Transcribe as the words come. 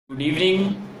Good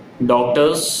evening,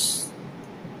 doctors.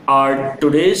 Our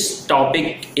today's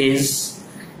topic is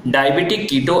diabetic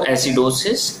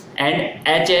ketoacidosis and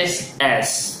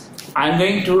HSS. I'm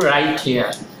going to write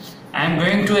here. I'm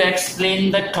going to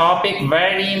explain the topic,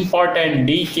 very important,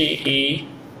 DKA,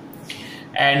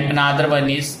 and another one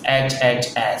is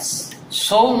HHS.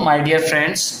 So, my dear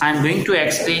friends, I'm going to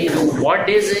explain you what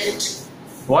is it.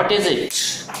 What is it?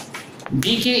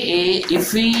 DKA,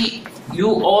 you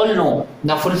all know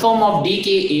the full form of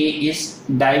DKA is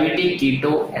diabetic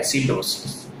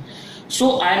ketoacidosis.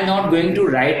 So I am not going to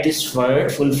write this word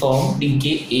full form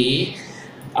DKA.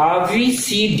 We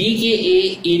see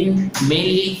DKA in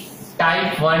mainly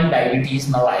type 1 diabetes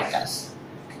mellitus.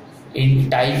 In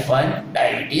type 1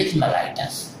 diabetes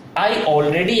mellitus. I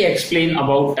already explained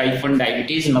about type 1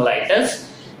 diabetes mellitus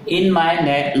in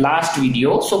my last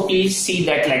video. So please see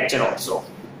that lecture also.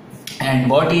 And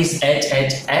what is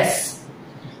HHS?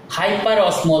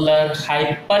 Hyperosmolar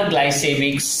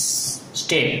hyperglycemic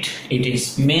state. It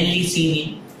is mainly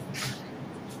seen in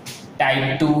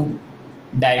type 2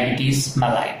 diabetes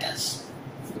mellitus.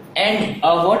 And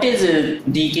what is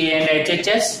DKA and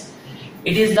HHS?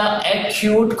 It is the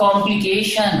acute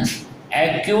complication,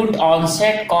 acute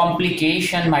onset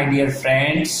complication, my dear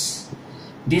friends.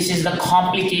 This is the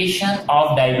complication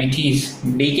of diabetes.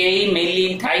 DKA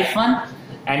mainly in type 1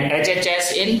 and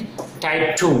HHS in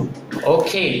type 2.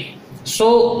 Okay,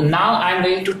 so now I'm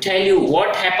going to tell you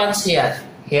what happens here.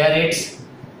 Here it's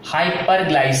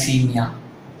hyperglycemia.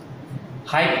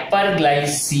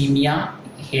 Hyperglycemia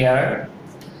here.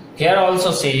 Here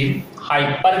also same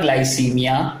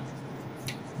hyperglycemia.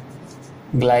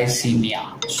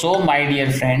 Glycemia. So my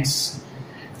dear friends,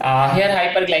 here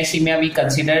hyperglycemia we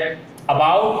considered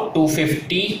about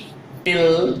 250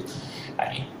 till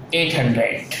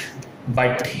 800.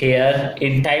 But here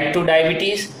in type 2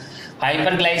 diabetes,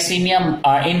 hyperglycemia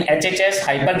in HHS,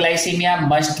 hyperglycemia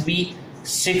must be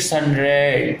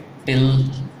 600 till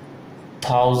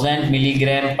 1000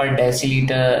 milligram per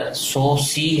deciliter. So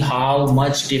see how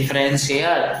much difference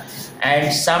here.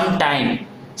 And sometime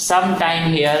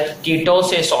here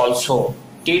ketosis also.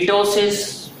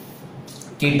 Ketones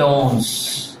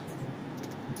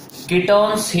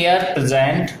here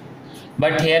present.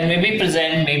 But here may be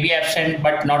present, may be absent,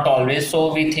 but not always.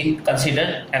 So we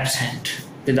consider absent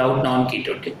without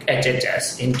non-ketotic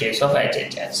HHS in case of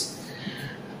HHS.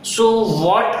 So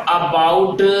what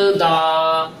about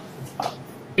the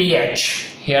pH?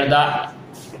 Here the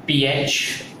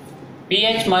pH.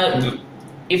 If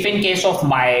in case of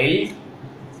mild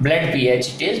blood pH,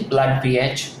 it is blood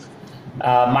pH.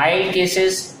 Mild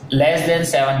cases less than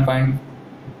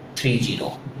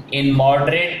 7.30. In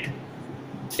moderate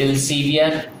till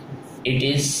severe, it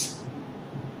is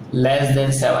less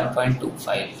than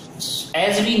 7.25.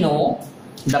 As we know,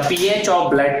 the pH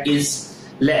of blood is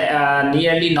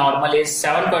nearly normal is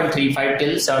 7.35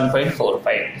 till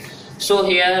 7.45. So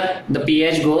here the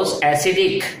pH goes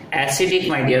acidic,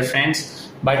 my dear friends.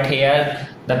 But here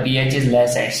the pH is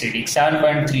less acidic,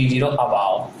 7.30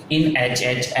 above in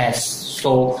HHS.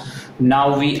 So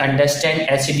now we understand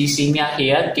acidemia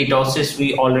here. Ketosis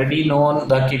we already know,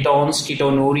 the ketones,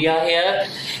 ketonuria here.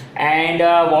 And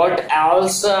what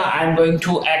else I'm going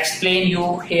to explain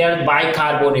you here,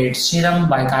 bicarbonate, serum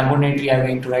bicarbonate we are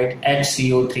going to write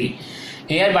HCO3.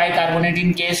 Here bicarbonate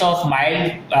in case of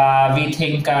mild we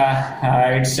think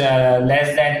it's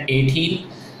less than 18.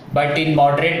 But in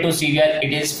moderate to severe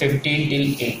it is 15 till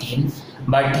 18.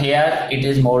 But here it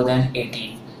is more than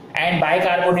 18. And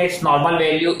bicarbonate's normal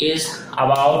value is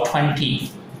about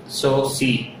 20. So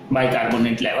see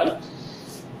bicarbonate level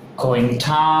going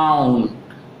down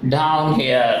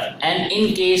here. And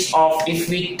in case of, if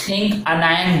we think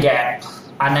anion gap,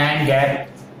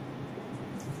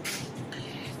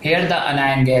 here the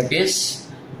anion gap is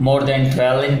more than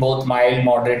 12 in both mild,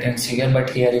 moderate and severe,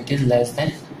 but here it is less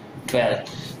than 12.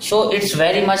 So it's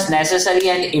very much necessary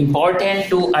and important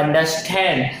to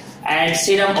understand. And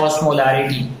serum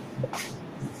osmolarity.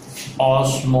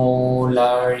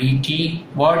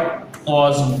 What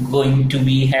was going to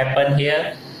be happen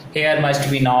here? Here must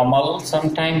be normal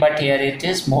sometime, but here it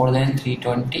is more than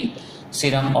 320.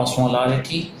 Serum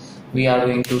osmolarity we are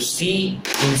going to see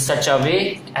in such a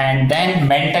way. And then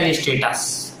mental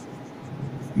status.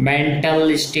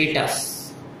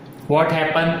 What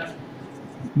happened?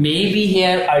 Maybe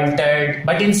here altered,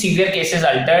 but in severe cases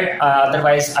altered,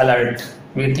 otherwise alert.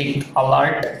 We think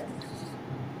alert.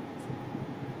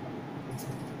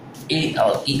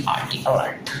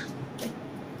 ALERT,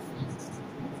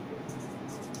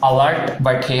 alert.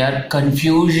 But here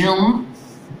confusion,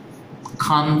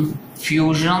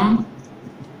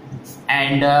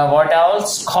 and what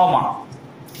else? Coma.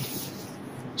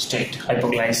 state,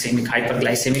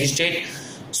 hyperglycemic state.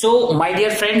 So my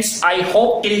dear friends, I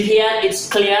hope till here it's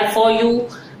clear for you.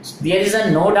 There is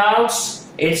no doubts.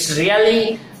 It's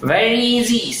really very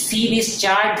easy. See this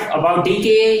chart about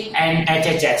DKA and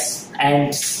HHS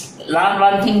and learn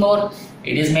one thing more.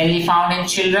 It is mainly found in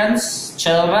children's.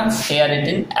 Here it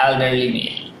in elderly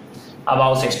male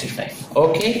above 65.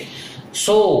 Okay.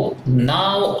 So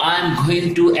now I'm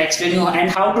going to explain you and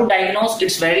how to diagnose.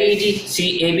 It's very easy.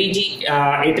 See ABG,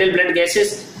 atrial blood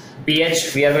gases,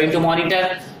 pH we are going to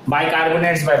monitor.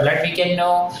 Bicarbonates by blood we can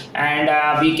know, and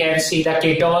we can see the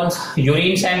ketones,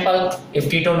 urine sample. If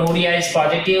ketonuria is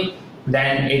positive,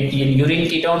 then in urine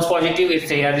ketones positive. If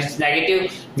they are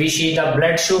negative, we see the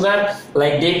blood sugar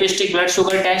like diabetic blood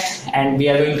sugar test, and we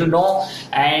are going to know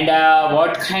and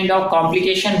what kind of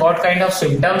complication, what kind of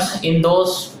symptoms in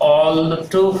those all.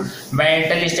 To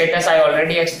mental status I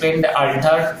already explained the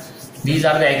altered. These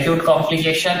are the acute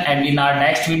complication, and in our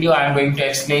next video I am going to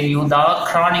explain you the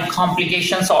chronic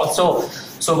complications also.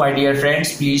 So my dear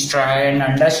friends, please try and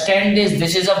understand this.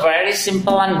 This is a very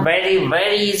simple and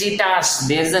very easy task.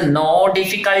 There is no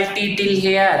difficulty till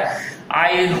here.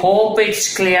 I hope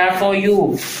it's clear for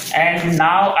you. And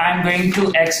now I am going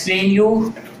to explain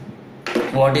you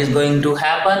what is going to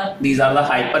happen. These are the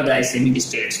hyperglycemic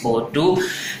states, both two,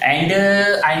 and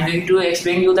I'm going to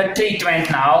explain you the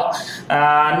treatment now.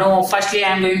 No, firstly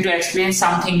I'm going to explain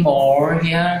something more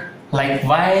here, like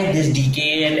why this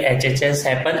DKA and HHS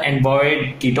happen and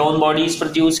why ketone bodies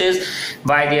produces,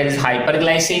 why there is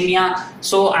hyperglycemia.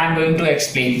 So I'm going to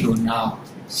explain you now.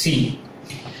 See,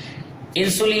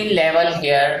 insulin level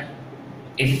here,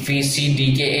 if we see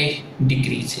DKA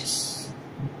decreases,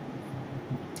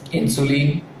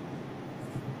 insulin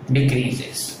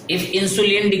decreases. If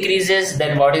insulin decreases,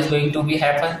 then what is going to be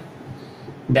happen?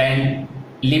 Then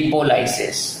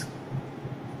lipolysis,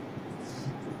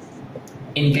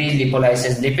 increase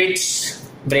lipolysis, lipids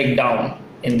break down.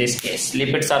 In this case,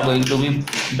 lipids are going to be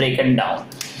broken down,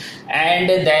 and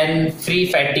then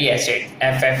free fatty acid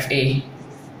FFA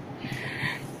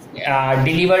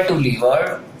deliver to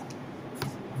liver.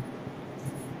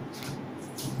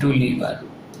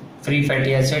 Free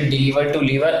fatty acid delivered to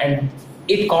liver, and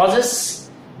it causes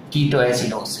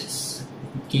ketoacidosis.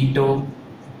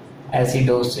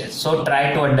 So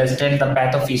try to understand the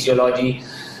pathophysiology.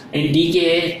 In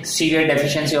DKA, severe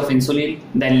deficiency of insulin,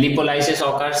 then lipolysis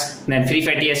occurs, then free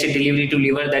fatty acid delivery to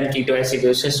liver, then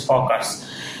ketoacidosis occurs.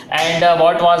 And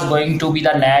what was going to be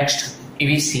the next?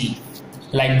 We see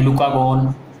like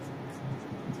glucagon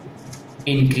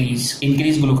increase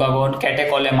glucagon,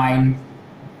 catecholamine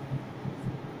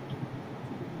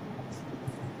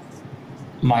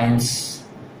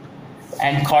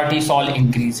and cortisol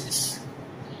increases.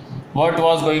 What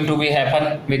was going to be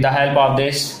happen with the help of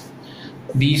this?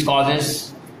 These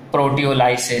causes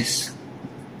proteolysis,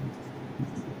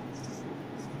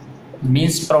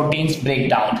 means proteins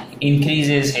breakdown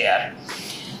increases here,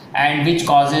 and which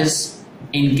causes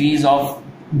increase of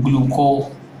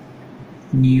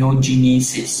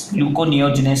gluconeogenesis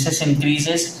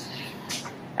increases,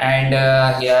 and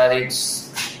here it's.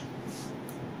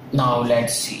 Now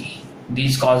let's see.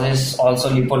 These causes also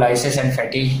lipolysis and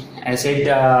fatty acid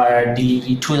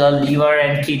delivery to the liver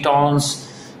and ketones.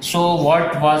 So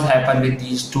what was happen with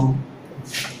these two?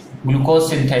 Glucose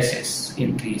synthesis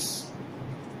increase.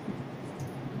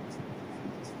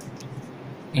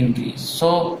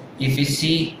 So if we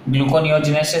see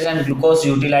gluconeogenesis and glucose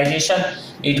utilization,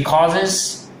 it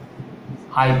causes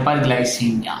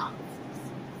hyperglycemia,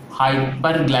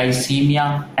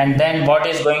 and then what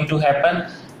is going to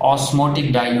happen?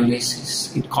 Osmotic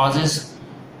diuresis. It causes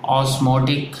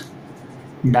osmotic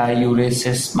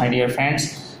diuresis, my dear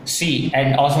friends. See,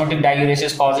 and osmotic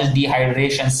diuresis causes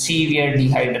dehydration, severe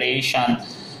dehydration.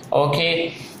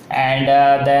 Okay, and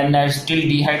then still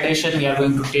dehydration we are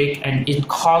going to take, and it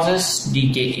causes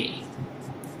DKA.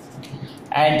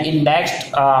 And in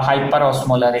next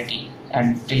hyperosmolarity,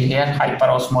 and till here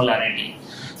hyperosmolarity.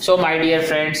 So my dear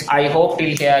friends, I hope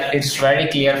till here it's very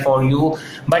clear for you.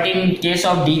 But in case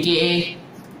of DKA,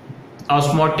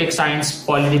 osmotic signs,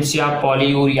 polydipsia,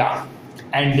 polyuria,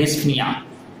 and dyspnea,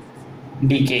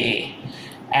 DKA,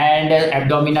 and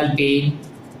abdominal pain,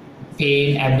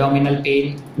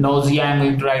 nausea, I'm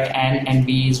going to write N, and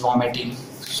B is vomiting.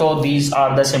 So these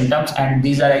are the symptoms, and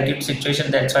these are acute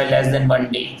situations, that's why less than 1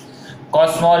 day.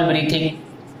 Small breathing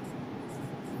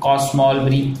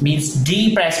means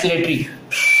deep respiratory.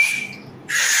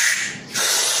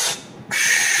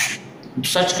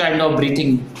 Such kind of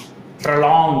breathing,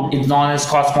 prolonged, is known as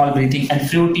small breathing. And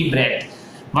fruity breath.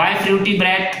 Why fruity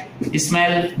breath?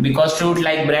 Smell, because fruit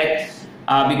like breath,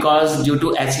 because due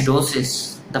to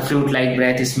acidosis. the fluid-like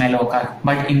breath smell occur.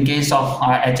 But in case of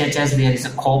HHS, there is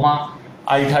a coma,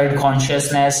 altered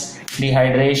consciousness,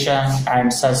 dehydration,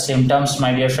 and such symptoms,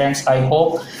 my dear friends. I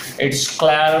hope it's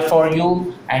clear for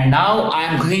you. And now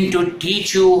I'm going to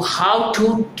teach you how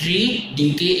to treat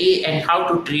DKA and how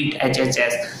to treat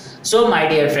HHS. So, my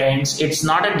dear friends, it's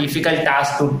not a difficult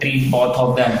task to treat both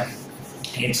of them.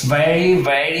 It's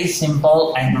very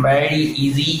simple and very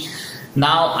easy.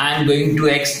 Now I'm going to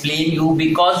explain you,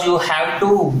 because you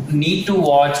need to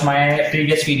watch my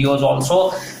previous videos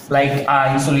also, like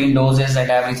insulin doses and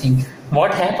everything.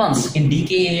 What happens in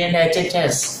DKA and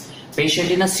HHS? Patient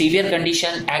in a severe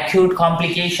condition, acute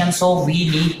complication, so we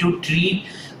need to treat.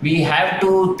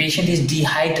 Patient is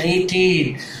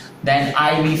dehydrated. Then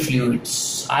IV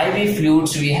fluids. IV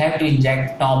fluids we have to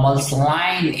inject. Normal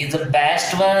saline is the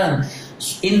best one.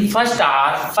 In first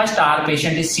hour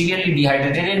patient is severely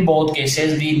dehydrated. In both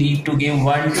cases we need to give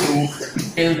 1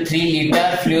 till 3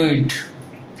 liter fluid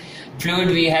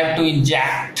we have to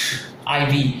inject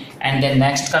IV, and then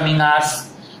next coming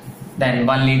hours then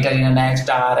 1 liter in the next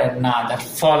hour, and another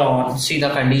follow on, see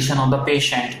the condition of the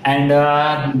patient. And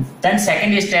then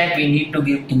second step, we need to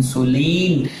give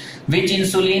insulin. Which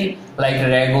insulin? Like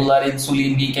regular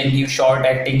insulin we can give, short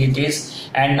acting it is.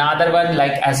 And another one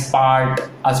like aspart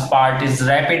is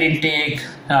rapid intake,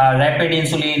 rapid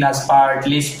insulin, aspart,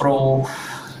 lispro,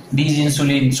 these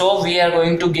insulin. So we are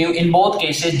going to give in both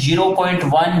cases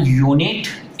 0.1 unit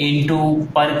into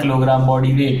per kilogram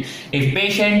body weight. If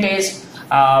patient is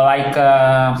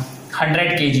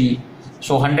 100 kg,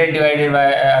 so 100 divided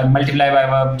by multiplied by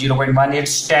 0.1,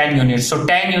 it's 10 units. So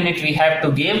 10 unit we have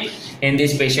to give in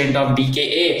this patient of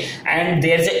DKA. And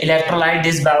there's an electrolyte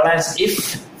disbalance.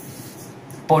 If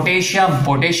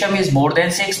potassium is more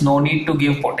than 6, no need to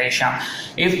give potassium.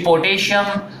 If potassium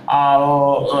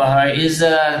is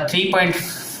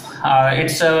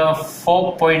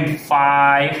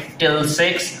 4.5 till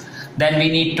 6, then we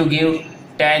need to give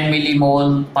 10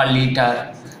 millimole per liter.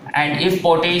 And if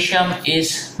potassium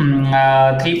is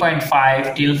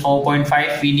 3.5 till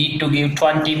 4.5, we need to give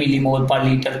 20 millimole per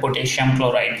liter potassium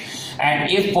chloride. And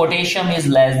if potassium is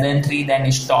less than 3,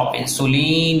 then stop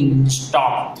insulin.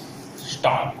 Stop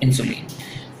insulin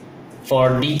for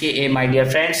DKA, my dear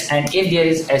friends. And if there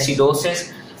is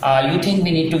acidosis, you think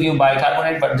we need to give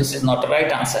bicarbonate, but this is not the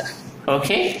right answer.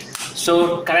 Okay,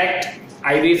 so correct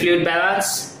IV fluid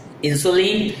balance,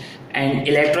 insulin, and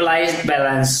electrolyte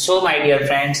balance. So my dear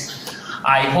friends,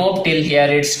 I hope till here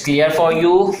it's clear for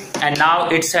you. And now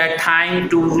it's a time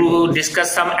to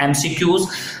discuss some MCQs,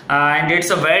 and it's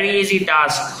a very easy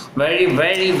task, very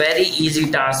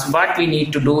easy task. What we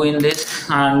need to do in this,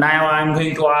 now I'm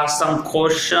going to ask some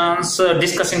questions,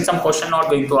 discussing some questions, not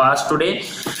going to ask today.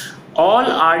 All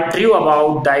are true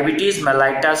about diabetes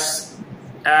mellitus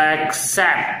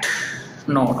except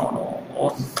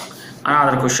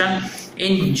another question.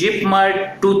 In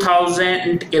JIPMER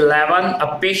 2011,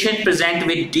 a patient present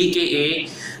with DKA.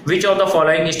 Which of the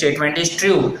following statement is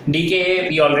true? DKA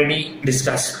we already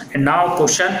discussed. And now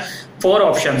question, 4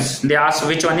 options. They ask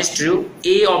which one is true.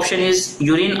 A option is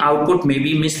urine output may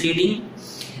be misleading.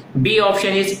 B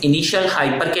option is initial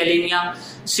hyperkalemia.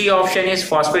 C option is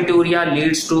phosphaturia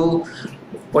leads to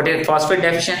phosphate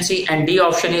deficiency. And D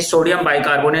option is sodium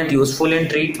bicarbonate useful in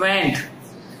treatment.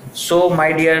 So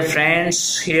my dear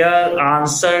friends, here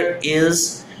answer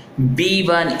is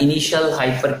B1, initial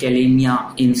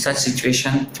hyperkalemia. In such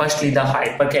situation, firstly the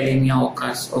hyperkalemia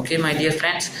occurs. Okay, my dear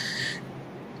friends.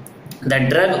 The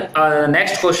drug,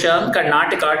 next question,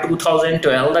 Karnataka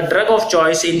 2012, the drug of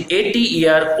choice in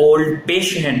 80-year-old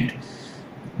patient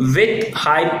with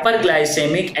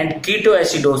hyperglycemic and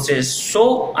ketoacidosis.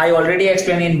 So I already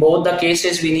explained, in both the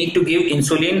cases we need to give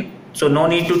insulin. So no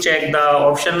need to check the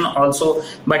option also,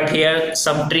 but here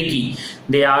some tricky.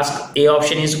 They ask A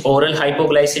option is oral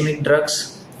hypoglycemic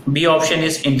drugs, B option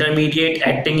is intermediate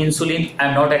acting insulin. I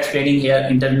am not explaining here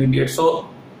intermediate, so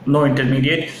no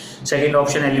intermediate. Second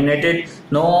option eliminated,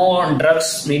 no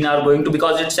drugs we are going to,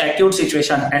 because it's acute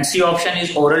situation. And C option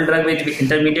is oral drug with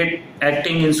intermediate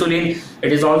acting insulin.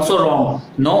 It is also wrong,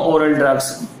 no oral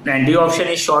drugs. And D option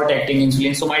is short acting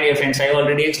insulin. So my dear friends, I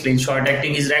already explained, short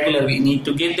acting is regular, we need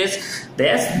to give this.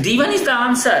 Yes, D1 is the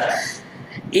answer.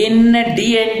 In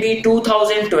DNB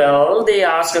 2012, they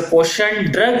asked a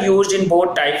question, drug used in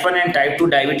both type 1 and type 2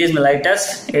 diabetes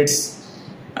mellitus. It's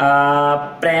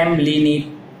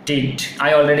Premlinitit.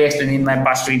 I already explained in my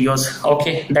past videos.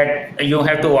 Okay, that you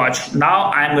have to watch.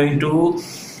 Now I am going to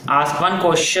ask one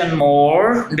question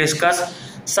more. Discuss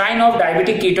sign of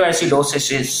diabetic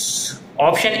ketoacidosis is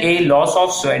option A, loss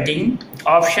of sweating.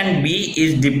 Option B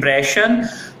is depression.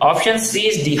 Option C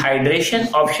is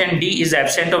dehydration. Option D is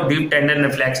absence of deep tendon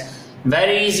reflex.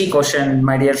 Very easy question,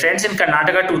 my dear friends. In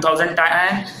Karnataka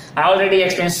 2010, I already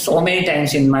explained so many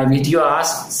times in my video.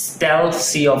 Tell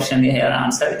C option here.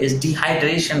 Answer is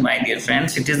dehydration, my dear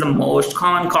friends. It is the most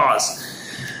common cause.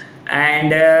 And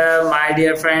my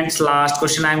dear friends, last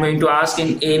question I am going to ask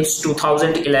in AIMS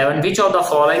 2011. Which of the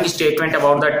following statement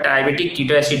about the diabetic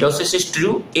ketoacidosis is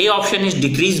true? A option is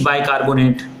decreased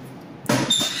bicarbonate.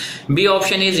 B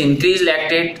option is increased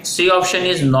lactate. C option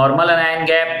is normal anion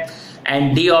gap.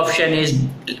 And D option is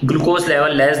glucose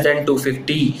level less than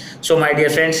 250. So my dear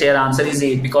friends, here answer is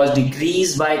A, because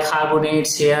decreased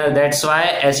bicarbonates here, that's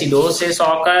why acidosis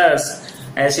occurs.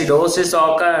 Acidosis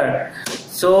occur.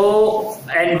 So,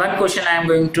 and one question I am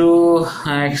going to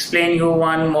explain you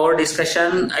one more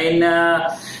discussion. In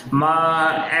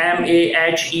MAHE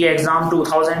exam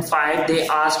 2005, they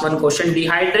asked one question: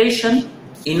 dehydration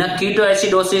in a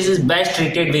ketoacidosis is best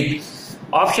treated with.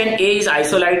 Option A is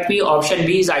isolate P, option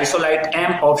B is isolate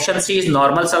M, option C is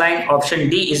normal saline, option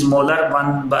D is molar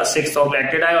 1/6 of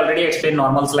lactate. I already explained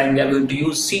normal saline, we are going to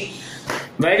use C.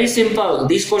 Very simple.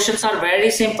 These questions are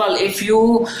very simple. If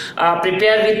you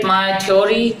prepare with my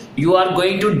theory, you are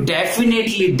going to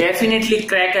definitely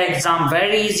crack an exam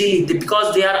very easily,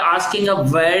 because they are asking a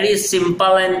very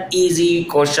simple and easy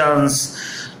questions.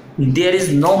 There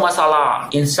is no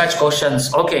masala in such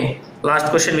questions. Okay, last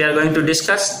question we are going to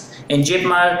discuss. In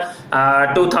JIPMER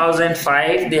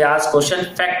 2005, they asked question: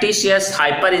 factitious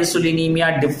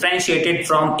hyperinsulinemia differentiated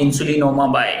from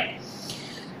insulinoma by.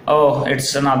 Oh,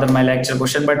 it's another my lecture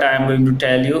question, but I am going to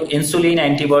tell you: insulin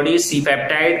antibodies,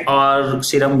 C-peptide, or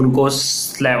serum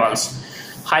glucose levels.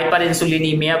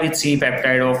 Hyperinsulinemia with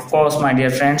C-peptide, of course, my dear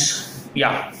friends.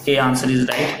 Yeah, A answer is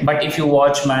right. But if you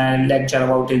watch my lecture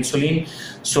about insulin,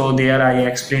 so there I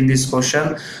explain this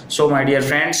question. So my dear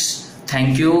friends,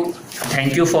 thank you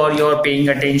for your paying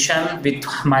attention with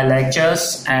my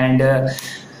lectures. And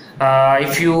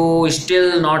if you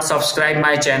still not subscribe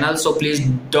my channel, so please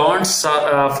don't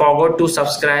forget to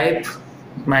subscribe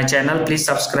my channel. Please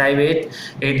subscribe it.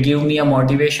 It gives me a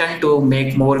motivation to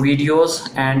make more videos,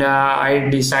 and I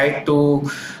decide to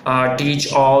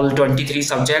teach all 23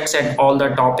 subjects and all the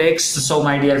topics. So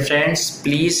my dear friends,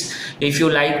 please, if you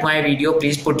like my video,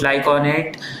 please put like on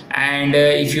it. And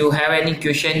if you have any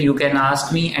question, you can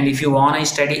ask me. And if you want to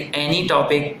study any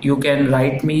topic, you can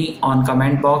write me on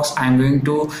comment box. I'm going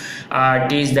to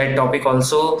teach that topic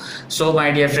also. So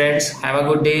my dear friends, have a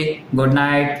good day, good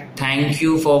night. Thank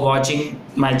you for watching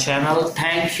my channel.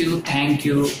 Thank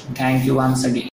you once again.